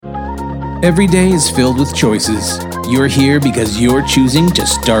Every day is filled with choices. You're here because you're choosing to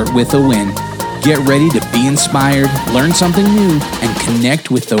start with a win. Get ready to be inspired, learn something new, and connect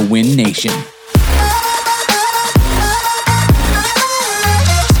with the Win Nation.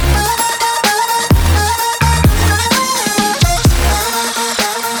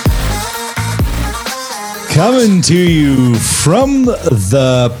 Coming to you from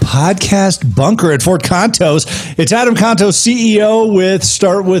the podcast bunker at Fort Contos, it's Adam Contos, CEO with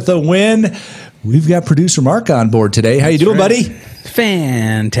Start With a Win. We've got producer Mark on board today. How you doing, buddy?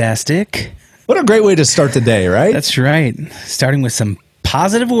 Fantastic. What a great way to start the day, right? That's right. Starting with some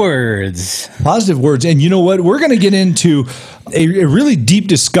positive words. Positive words. And you know what? We're going to get into a really deep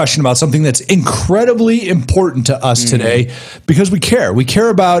discussion about something that's incredibly important to us today because we care. We care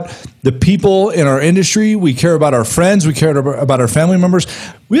about the people in our industry. We care about our friends. We care about our family members.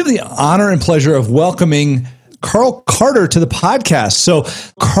 We have the honor and pleasure of welcoming Carl Carter to the podcast. So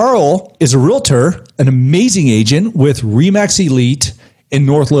Carl is a realtor, an amazing agent with RE/MAX Elite in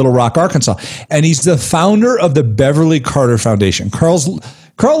North Little Rock, Arkansas. And he's the founder of the Beverly Carter Foundation. Carl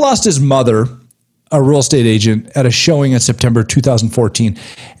lost his mother, a real estate agent, at a showing in September 2014.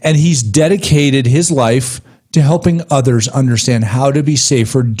 And he's dedicated his life to helping others understand how to be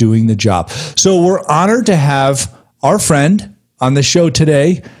safer doing the job. So we're honored to have our friend on the show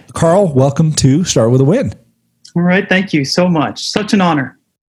today. Carl, welcome to Start With a Win. All right. Thank you so much. Such an honor.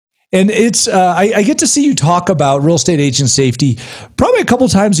 And it's I get to see you talk about real estate agent safety probably a couple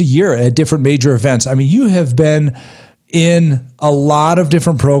times a year at different major events. I mean, you have been in a lot of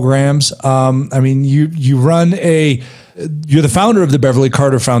different programs. You're the founder of the Beverly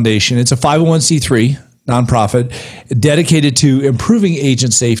Carter Foundation. It's a 501c3 nonprofit dedicated to improving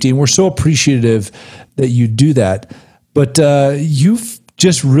agent safety, and we're so appreciative that you do that. But you've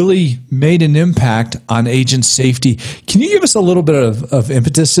just really made an impact on agent safety. Can you give us a little bit of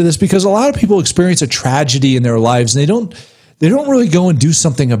impetus to this? Because a lot of people experience a tragedy in their lives and they don't really go and do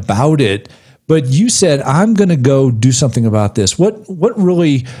something about it. But you said, I'm going to go do something about this. What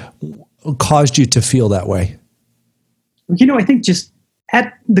really caused you to feel that way? You know, I think just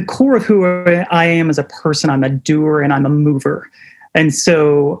at the core of who I am as a person, I'm a doer and I'm a mover. And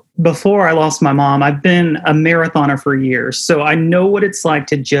so before I lost my mom, I've been a marathoner for years. So I know what it's like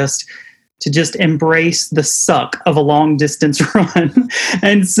to just embrace the suck of a long distance run.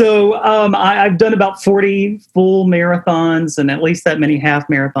 And so I've done about 40 full marathons and at least that many half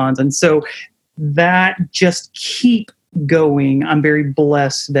marathons. And so that just keep going. I'm very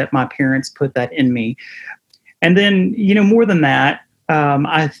blessed that my parents put that in me. And then, you know, more than that,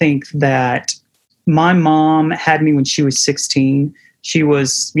 I think that my mom had me when she was 16. She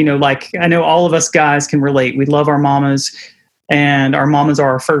was, you know, like I know all of us guys can relate. We love our mamas, and our mamas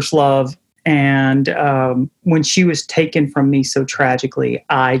are our first love. And when she was taken from me so tragically,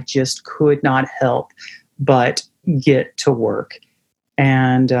 I just could not help but get to work.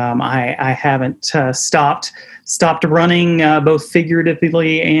 And I haven't stopped running, both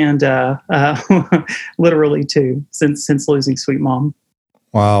figuratively and literally too, since losing sweet mom.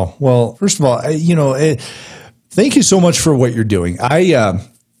 Wow. Well, first of all, thank you so much for what you're doing.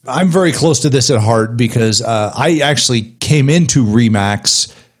 I'm very close to this at heart because I actually came into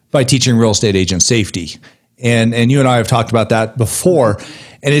RE/MAX by teaching real estate agent safety. And you and I have talked about that before.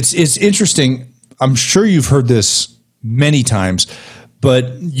 And it's interesting. I'm sure you've heard this many times,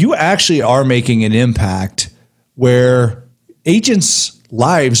 but you actually are making an impact where agents'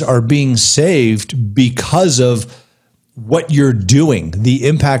 lives are being saved because of what you're doing, the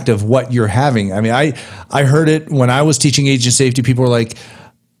impact of what you're having. I mean, I heard it when I was teaching agent safety. People were like,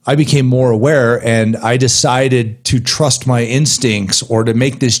 I became more aware and I decided to trust my instincts or to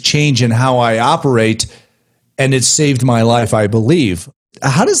make this change in how I operate. And it saved my life, I believe.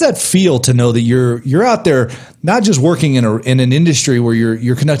 How does that feel to know that you're out there, not just working in an industry where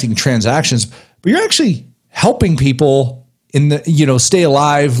you're conducting transactions, but you're actually helping people stay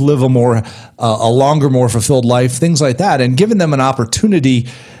alive, live a longer, more fulfilled life, things like that, and giving them an opportunity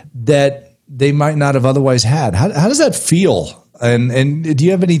that they might not have otherwise had. How does that feel? And do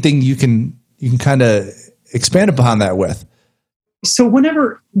you have anything you can kind of expand upon that with? So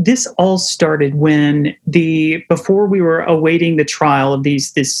whenever this all started, before we were awaiting the trial of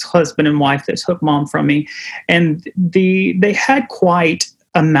this husband and wife that took mom from me, and they had quite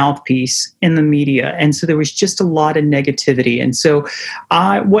a mouthpiece in the media. And so there was just a lot of negativity. And so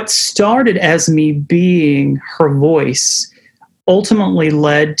what started as me being her voice ultimately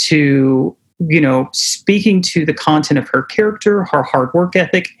led to, speaking to the content of her character, her hard work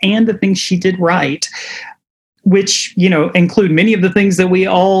ethic, and the things she did right. which, include many of the things that we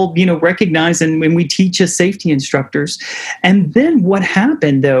all, recognize and when we teach as safety instructors. And then what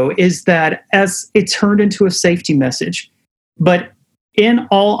happened, though, is that as it turned into a safety message, but in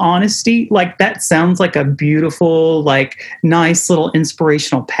all honesty, like that sounds like a beautiful, like nice little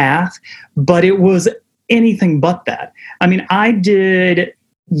inspirational path, but it was anything but that. I mean, I did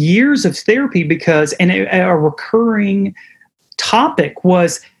years of therapy because, and a recurring topic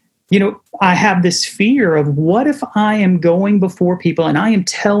was, I have this fear of what if I am going before people and I am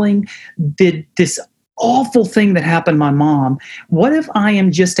telling this awful thing that happened to my mom. What if I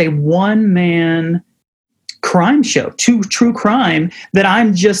am just a one-man crime show, true crime, that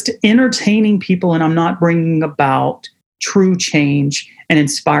I'm just entertaining people and I'm not bringing about true change and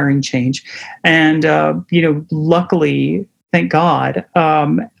inspiring change. And, luckily, thank God,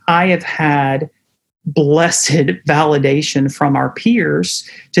 I have had blessed validation from our peers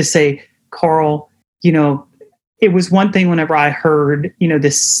to say, Carl, it was one thing whenever I heard,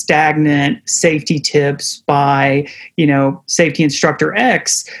 this stagnant safety tips by, safety instructor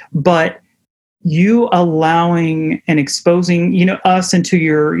X, but you allowing and exposing, us into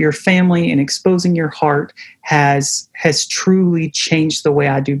your family and exposing your heart has truly changed the way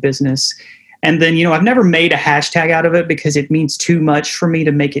I do business. And then, I've never made a hashtag out of it because it means too much for me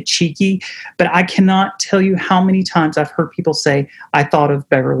to make it cheeky. But I cannot tell you how many times I've heard people say, I thought of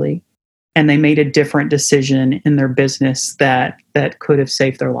Beverly, and they made a different decision in their business that could have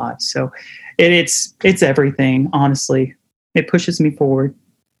saved their lives. So it's everything, honestly. It pushes me forward.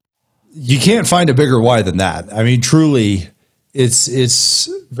 You can't find a bigger why than that. I mean, truly, it's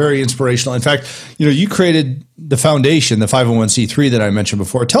very inspirational. In fact, you created the foundation, the 501c3 that I mentioned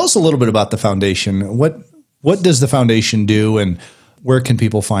before. Tell us a little bit about the foundation. What does the foundation do, and where can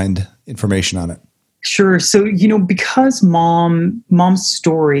people find information on it? Sure. So, because mom's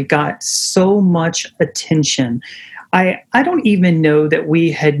story got so much attention, I don't even know that we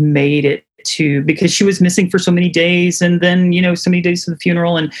had made it to, because she was missing for so many days, and then so many days to the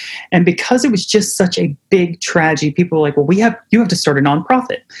funeral, and because it was just such a big tragedy, people were like, well, you have to start a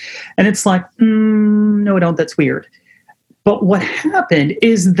nonprofit. And it's like, no, I don't. That's weird. But what happened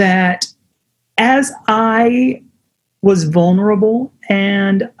is that as I was vulnerable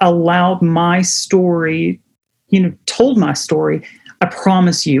and allowed my story, told my story, I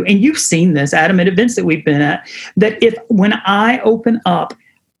promise you, and you've seen this, Adam, at events that we've been at, that when I open up,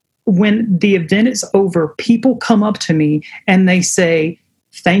 when the event is over, people come up to me and they say,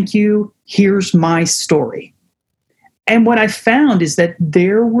 thank you, here's my story. And what I found is that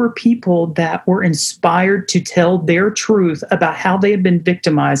there were people that were inspired to tell their truth about how they had been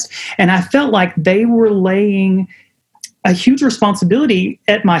victimized. And I felt like they were laying a huge responsibility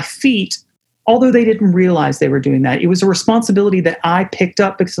at my feet, although they didn't realize they were doing that. It was a responsibility that I picked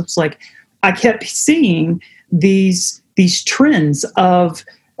up because it's like I kept seeing these trends of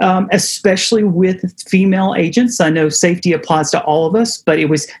especially with female agents. I know safety applies to all of us, but it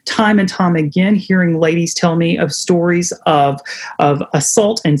was time and time again hearing ladies tell me of stories of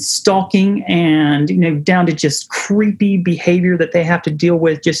assault and stalking and, down to just creepy behavior that they have to deal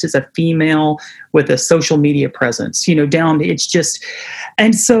with just as a female with a social media presence, down to it's just.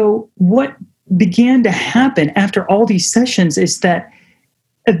 And so what began to happen after all these sessions is that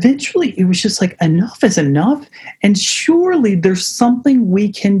eventually it was just like, enough is enough. And surely there's something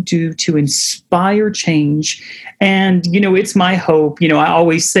we can do to inspire change. And, it's my hope, I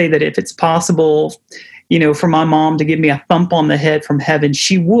always say that if it's possible, for my mom to give me a thump on the head from heaven,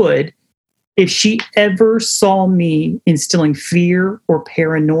 she would, if she ever saw me instilling fear or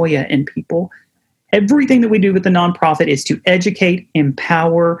paranoia in people. Everything that we do with the nonprofit is to educate,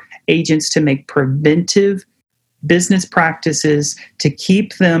 empower agents to make preventive business practices to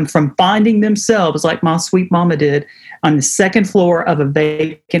keep them from finding themselves, like my sweet mama did, on the second floor of a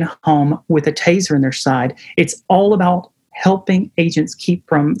vacant home with a taser in their side. It's all about helping agents keep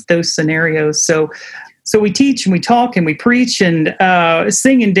from those scenarios. So we teach and we talk and we preach and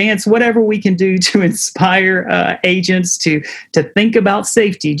sing and dance, whatever we can do to inspire agents to think about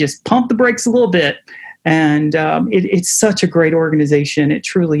safety. Just pump the brakes a little bit. And it's such a great organization. It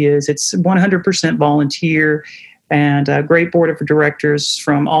truly is. It's 100% volunteer. And a great board of directors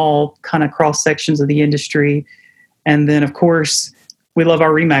from all kind of cross sections of the industry. And then, of course, we love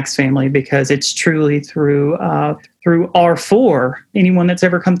our RE/MAX family because it's truly through R4. Anyone that's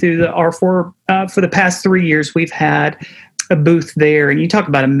ever come through the R4 for the past 3 years, we've had a booth there. And you talk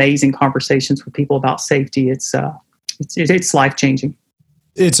about amazing conversations with people about safety. It's life-changing.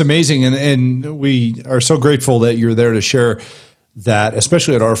 It's amazing. And we are so grateful that you're there to share that,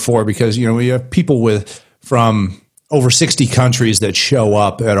 especially at R4, because, we have people from over 60 countries that show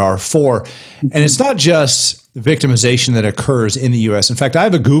up at R4. And it's not just victimization that occurs in the US. In fact, I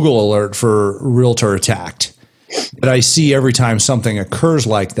have a Google alert for realtor attacked that I see every time something occurs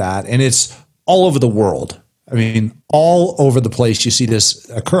like that. And it's all over the world. I mean, all over the place you see this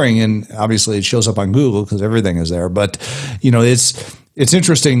occurring. And obviously it shows up on Google because everything is there. But, it's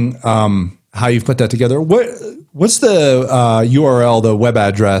interesting how you've put that together. What's the URL, the web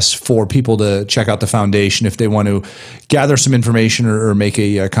address for people to check out the foundation if they want to gather some information or make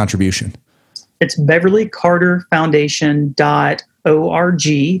a contribution? It's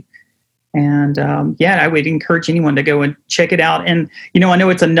BeverlyCarterFoundation.org. And I would encourage anyone to go and check it out. And, I know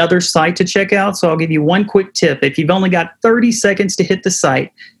it's another site to check out, so I'll give you one quick tip. If you've only got 30 seconds to hit the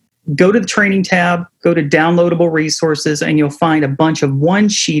site, go to the training tab, go to downloadable resources, and you'll find a bunch of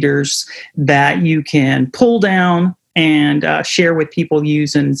one-sheeters that you can pull down and share with people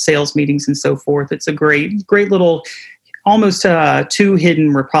using sales meetings and so forth. It's a great little, almost two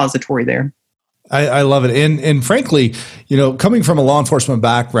hidden repository there. I love it. And frankly, coming from a law enforcement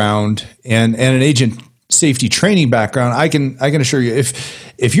background and an agent safety training background, I can assure you,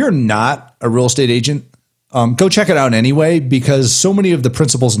 if you're not a real estate agent, go check it out anyway, because so many of the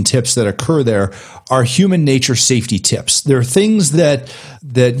principles and tips that occur there are human nature safety tips. They're things that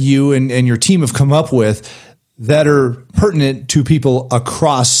you and your team have come up with that are pertinent to people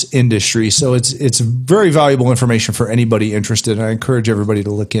across industry. So it's very valuable information for anybody interested. And I encourage everybody to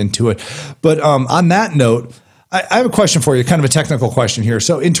look into it. But on that note, I have a question for you, kind of a technical question here.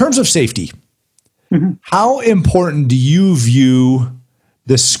 So in terms of safety, how important do you view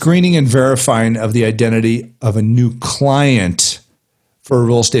the screening and verifying of the identity of a new client for a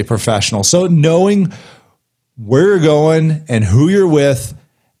real estate professional? So knowing where you're going and who you're with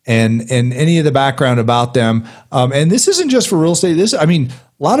and any of the background about them. And this isn't just for real estate. A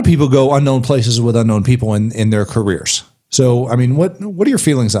lot of people go unknown places with unknown people in their careers. So, what are your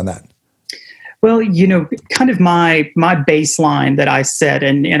feelings on that? Well, kind of my baseline that I set,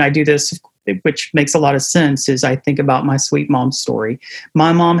 and I do this, which makes a lot of sense, is I think about my sweet mom's story.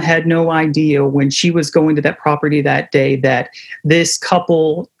 My mom had no idea when she was going to that property that day that this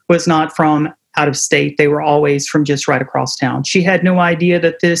couple was not from out of state. They were always from just right across town. She had no idea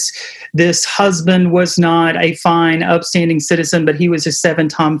that this husband was not a fine, upstanding citizen, but he was a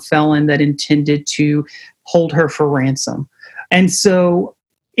 7-time felon that intended to hold her for ransom. And so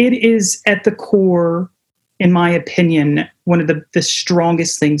it is at the core, in my opinion, one of the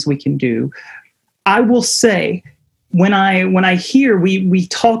strongest things we can do. I will say, when I hear, we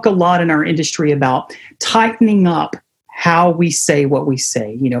talk a lot in our industry about tightening up how we say what we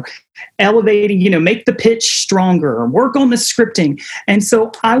say, elevating, make the pitch stronger, work on the scripting. And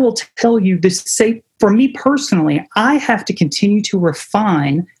so I will tell you this, for me personally, I have to continue to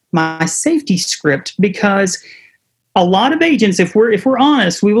refine my safety script, because a lot of agents, if we're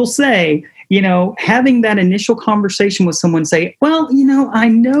honest, we will say, having that initial conversation with someone, say, well, I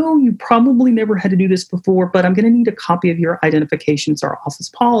know you probably never had to do this before, but I'm going to need a copy of your identifications or office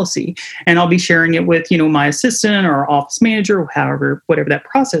policy. And I'll be sharing it with, my assistant or office manager, or whatever that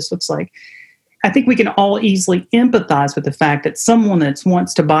process looks like. I think we can all easily empathize with the fact that someone that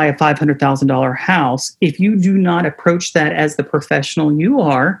wants to buy a $500,000 house, if you do not approach that as the professional you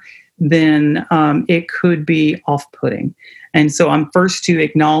are, then it could be off-putting. And so I'm first to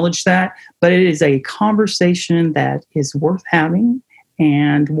acknowledge that, but it is a conversation that is worth having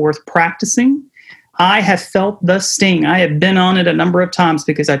and worth practicing. I have felt the sting. I have been on it a number of times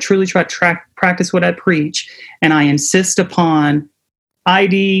because I truly try to practice what I preach, and I insist upon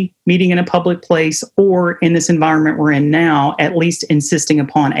ID, meeting in a public place, or in this environment we're in now, at least insisting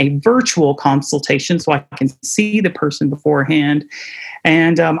upon a virtual consultation so I can see the person beforehand.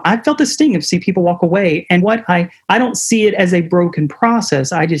 And I felt the sting of see people walk away. And what I don't see it as a broken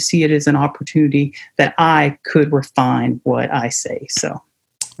process. I just see it as an opportunity that I could refine what I say. So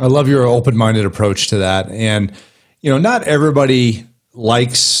I love your open-minded approach to that. And, not everybody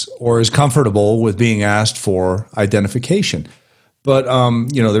likes or is comfortable with being asked for identification. But,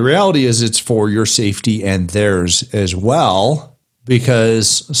 the reality is it's for your safety and theirs as well,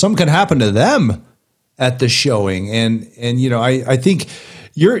 because something can happen to them at the showing. And I think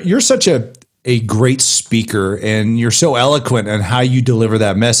you're such a great speaker, and you're so eloquent in how you deliver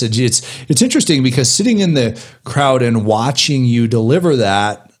that message. It's interesting because sitting in the crowd and watching you deliver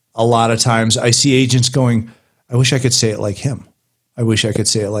that, a lot of times I see agents going, I wish I could say it like him. I wish I could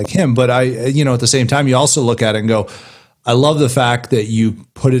say it like him. But at the same time, you also look at it and go, I love the fact that you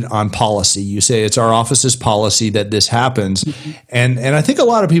put it on policy. You say it's our office's policy that this happens. Mm-hmm. And I think a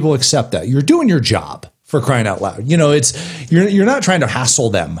lot of people accept that. You're doing your job, for crying out loud. You're not trying to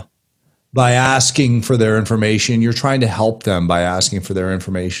hassle them. by asking for their information. You're trying to help them by asking for their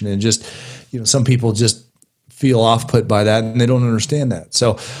information. And just, some people just feel off put by that and they don't understand that.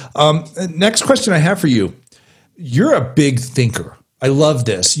 So next question I have for you. You're a big thinker. I love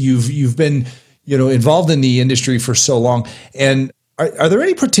this. You've been, involved in the industry for so long. And are there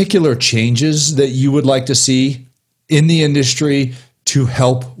any particular changes that you would like to see in the industry to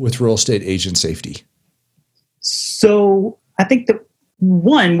help with real estate agent safety? So I think that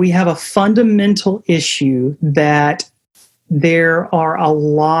one, we have a fundamental issue that there are a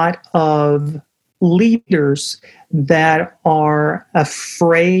lot of leaders that are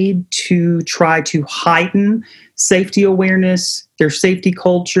afraid to try to heighten safety awareness, their safety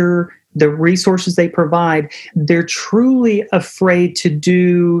culture, the resources they provide. They're truly afraid to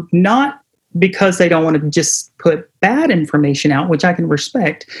do, not because they don't want to just put bad information out, which I can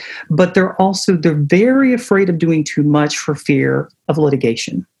respect, but they're very afraid of doing too much for fear of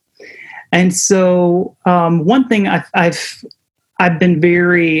litigation. And so one thing I've been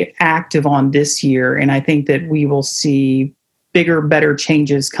very active on this year, and I think that we will see bigger, better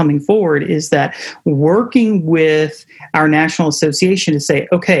changes coming forward, is that working with our national association to say,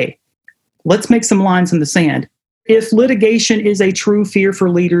 okay, let's make some lines in the sand. If litigation is a true fear for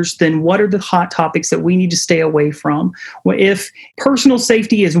leaders, then what are the hot topics that we need to stay away from? Well, if personal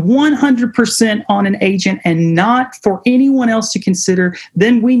safety is 100% on an agent and not for anyone else to consider,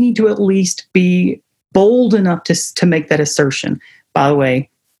 then we need to at least be bold enough to make that assertion. By the way,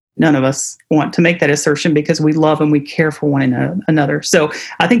 none of us want to make that assertion because we love and we care for one another. So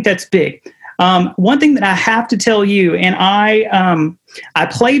I think that's big. One thing that I have to tell you, and I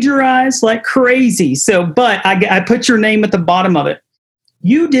plagiarized like crazy. But I put your name at the bottom of it.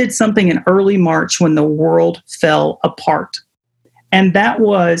 You did something in early March when the world fell apart. And that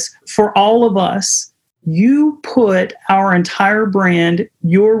was, for all of us, you put our entire brand,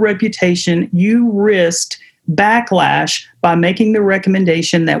 your reputation, you risked backlash by making the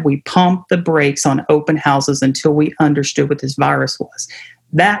recommendation that we pump the brakes on open houses until we understood what this virus was.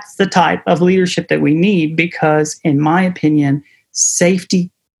 That's the type of leadership that we need because, in my opinion, safety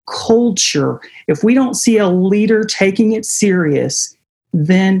culture, if we don't see a leader taking it serious,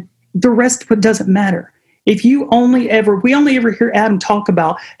 then the rest of it doesn't matter. If we only ever hear Adam talk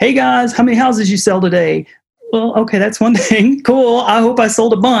about, hey guys, how many houses you sell today? Well, okay, that's one thing. Cool. I hope I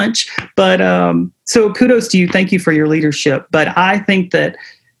sold a bunch. But so kudos to you. Thank you for your leadership. But I think that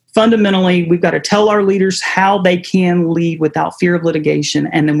fundamentally, we've got to tell our leaders how they can lead without fear of litigation.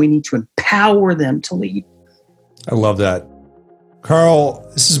 And then we need to empower them to lead. I love that. Carl,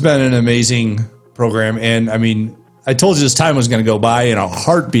 this has been an amazing program. And I mean, I told you this time was going to go by in a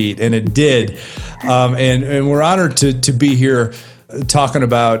heartbeat, and it did. And we're honored to be here talking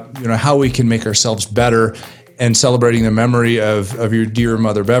about how we can make ourselves better and celebrating the memory of your dear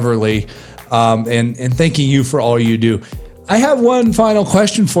mother, Beverly, and thanking you for all you do. I have one final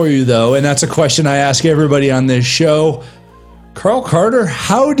question for you, though, and that's a question I ask everybody on this show. Carl Carter,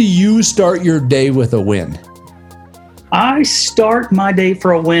 how do you start your day with a win? I start my day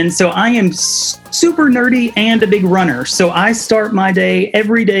for a win. So I am super nerdy and a big runner. So I start my day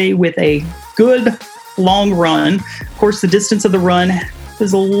every day with a good long run. Of course, the distance of the run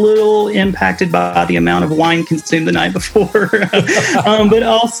is a little impacted by the amount of wine consumed the night before. But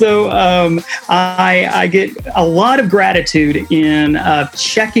also I get a lot of gratitude in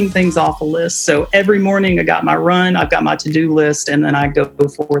checking things off a list. So every morning I got my run, I've got my to-do list, and then I go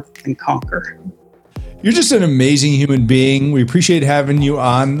forth and conquer. You're just an amazing human being. We appreciate having you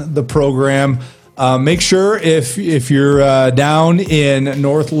on the program. Make sure if you're down in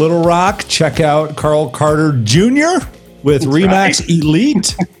North Little Rock, check out Carl Carter Jr. with That's RE/MAX right.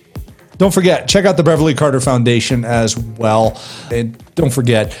 Elite. Don't forget, check out the Beverly Carter Foundation as well. And don't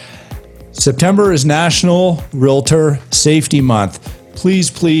forget, September is National Realtor Safety Month.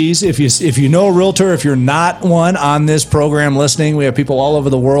 Please, if you know a realtor, if you're not one on this program listening, we have people all over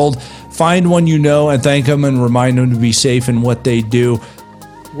the world. Find one you know and thank them and remind them to be safe in what they do.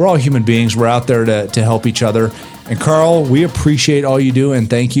 We're all human beings. We're out there to help each other. And Carl, we appreciate all you do and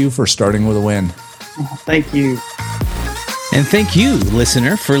thank you for starting with a win. Thank you. And thank you,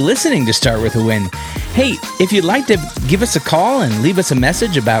 listener, for listening to Start With a Win. Hey, if you'd like to give us a call and leave us a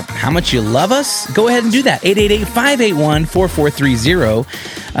message about how much you love us, go ahead and do that.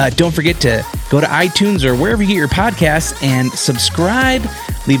 888-581-4430. Don't forget to go to iTunes or wherever you get your podcasts and subscribe.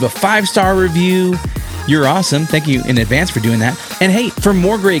 Leave a 5-star review. You're awesome. Thank you in advance for doing that. And hey, for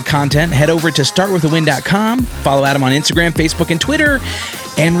more great content, head over to startwithawin.com. Follow Adam on Instagram, Facebook, and Twitter.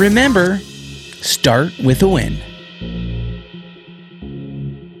 And remember, start with a win.